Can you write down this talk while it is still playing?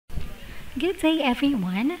Good day,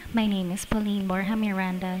 everyone. My name is Pauline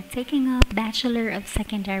Miranda, taking up Bachelor of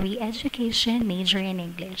Secondary Education major in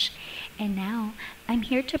English. And now, I'm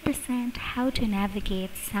here to present how to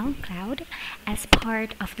navigate SoundCloud as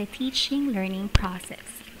part of the teaching learning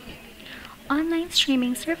process. Online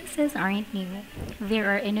streaming services aren't new. There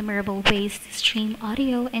are innumerable ways to stream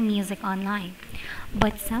audio and music online,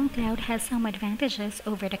 but SoundCloud has some advantages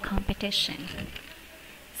over the competition.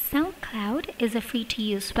 SoundCloud is a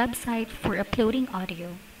free-to-use website for uploading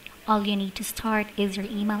audio. All you need to start is your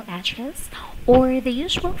email address or the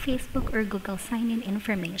usual Facebook or Google sign-in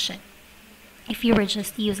information. If you were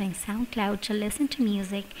just using SoundCloud to listen to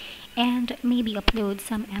music and maybe upload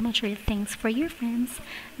some amateur things for your friends,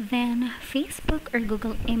 then Facebook or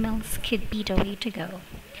Google emails could be the way to go.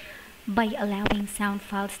 By allowing sound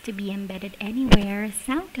files to be embedded anywhere,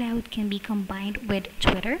 SoundCloud can be combined with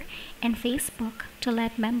Twitter and Facebook to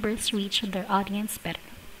let members reach their audience better.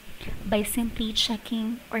 By simply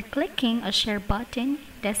checking or clicking a share button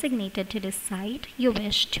designated to the site you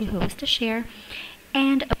wish to host a share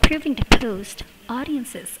and approving the post,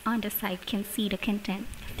 audiences on the site can see the content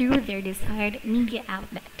through their desired media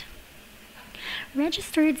outlet.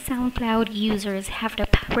 Registered SoundCloud users have the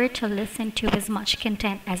power to listen to as much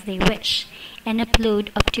content as they wish and upload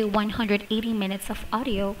up to 180 minutes of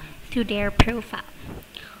audio through their profile.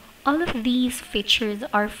 All of these features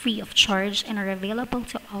are free of charge and are available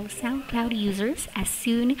to all SoundCloud users as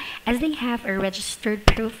soon as they have a registered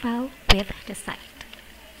profile with the site.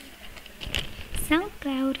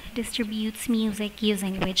 SoundCloud distributes music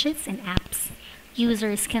using widgets and apps.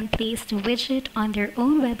 Users can place the widget on their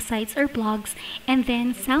own websites or blogs, and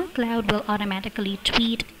then SoundCloud will automatically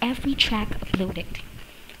tweet every track uploaded.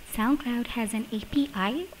 SoundCloud has an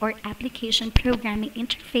API or application programming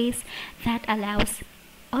interface that allows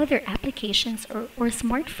other applications or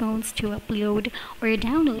smartphones to upload or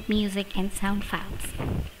download music and sound files.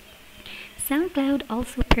 SoundCloud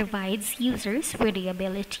also provides users with the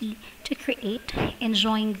ability to create and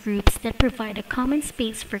join groups that provide a common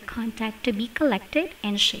space for content to be collected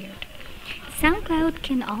and shared. SoundCloud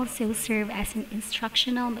can also serve as an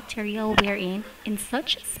instructional material wherein, in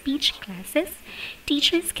such speech classes,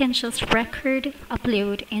 teachers can just record,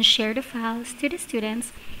 upload, and share the files to the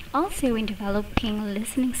students. Also, in developing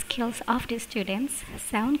listening skills of the students,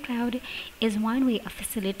 SoundCloud is one way of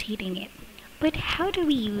facilitating it. But how do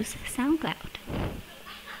we use SoundCloud?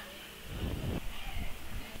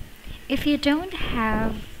 If you don't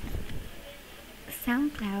have a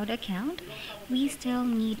SoundCloud account, we still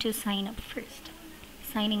need to sign up first.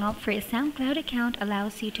 Signing up for a SoundCloud account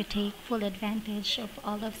allows you to take full advantage of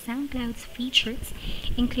all of SoundCloud's features,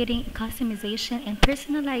 including customization and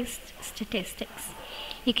personalized statistics.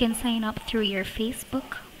 You can sign up through your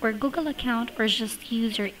Facebook or Google account or just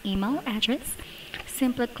use your email address.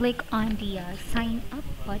 Simply click on the sign up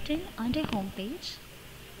button on the homepage.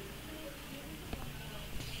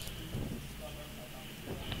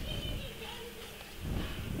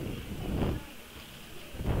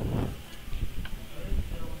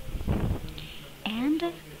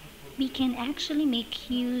 And we can actually make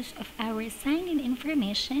use of our sign-in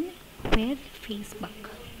information with Facebook.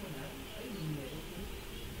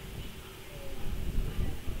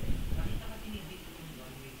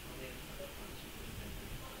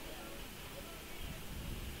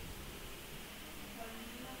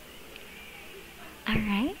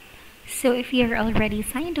 Alright, so if you're already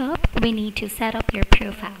signed up, we need to set up your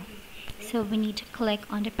profile. So we need to click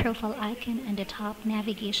on the profile icon in the top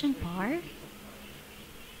navigation bar.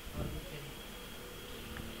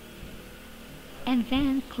 And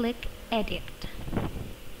then click Edit.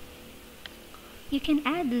 You can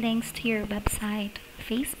add links to your website,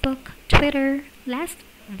 Facebook, Twitter,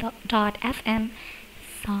 Last.fm,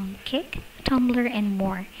 Songkick, Tumblr, and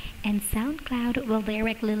more, and SoundCloud will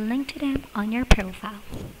directly link to them on your profile.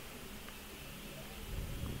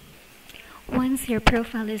 Once your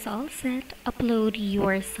profile is all set, upload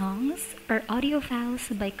your songs or audio files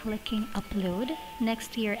by clicking Upload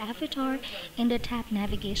next to your avatar in the top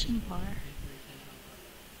navigation bar.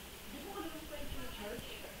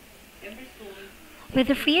 With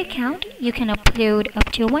a free account, you can upload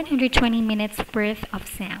up to 120 minutes worth of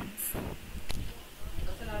sounds.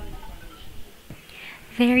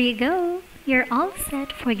 There you go! You're all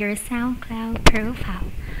set for your SoundCloud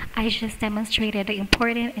profile. I just demonstrated the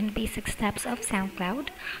important and basic steps of SoundCloud.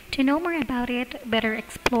 To know more about it, better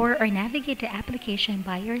explore or navigate the application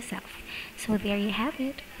by yourself. So there you have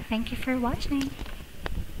it. Thank you for watching.